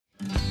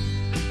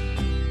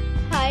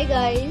Hi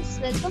guys,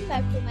 welcome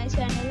back to my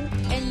channel,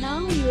 and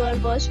now you are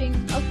watching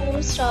a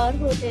 4-star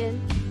hotel.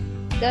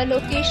 The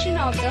location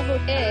of the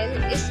hotel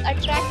is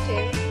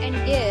attractive and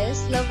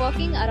guests love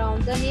walking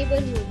around the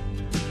neighborhood.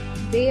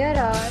 There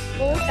are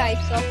 4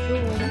 types of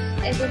rooms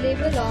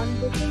available on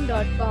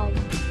booking.com.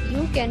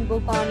 You can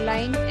book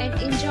online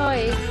and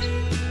enjoy it.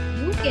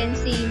 You can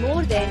see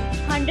more than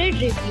 100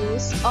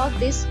 reviews of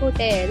this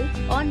hotel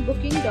on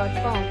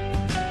booking.com.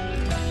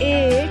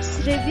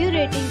 Its review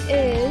rating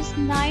is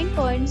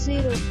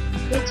 9.0,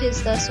 which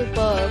is the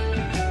superb.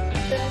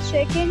 The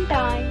check-in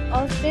time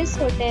of this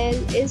hotel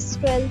is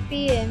 12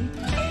 p.m.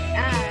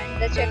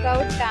 and the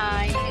checkout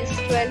time is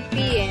 12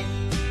 p.m.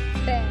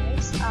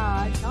 Pets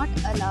are not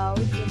allowed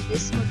in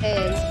this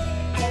hotel.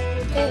 The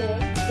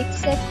hotel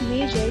accepts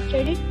major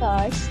credit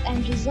cards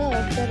and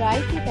reserves the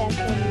right to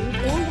temporarily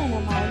hold an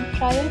amount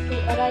prior to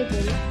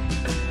arrival.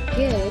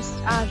 Guests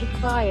are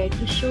required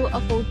to show a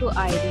photo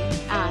ID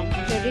and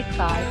credit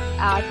card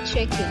at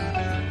check-in.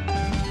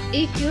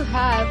 If you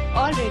have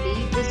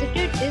already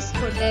visited this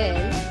hotel,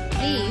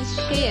 please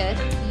share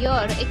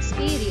your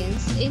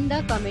experience in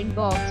the comment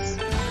box.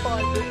 For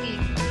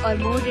booking or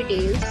more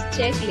details,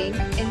 check link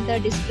in the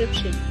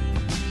description.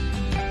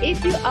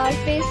 If you are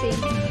facing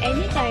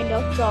any kind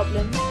of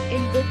problem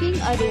in booking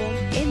a room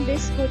in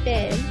this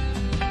hotel,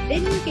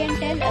 then you can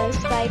tell us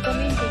by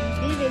commenting.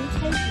 We will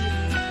help you.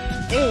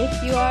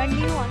 If you are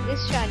new on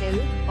this channel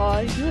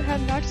or you have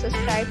not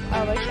subscribed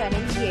our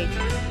channel yet,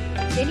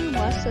 then you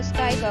must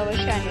subscribe our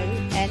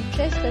channel and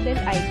press the bell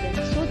icon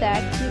so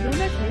that you do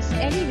not miss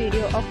any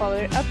video of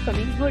our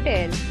upcoming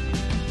hotel.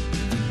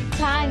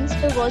 Thanks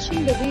for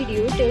watching the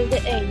video till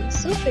the end.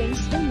 So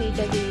friends, we'll meet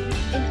again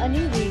in a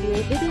new video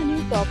with a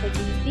new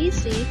property. Be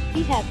safe,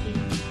 be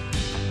happy.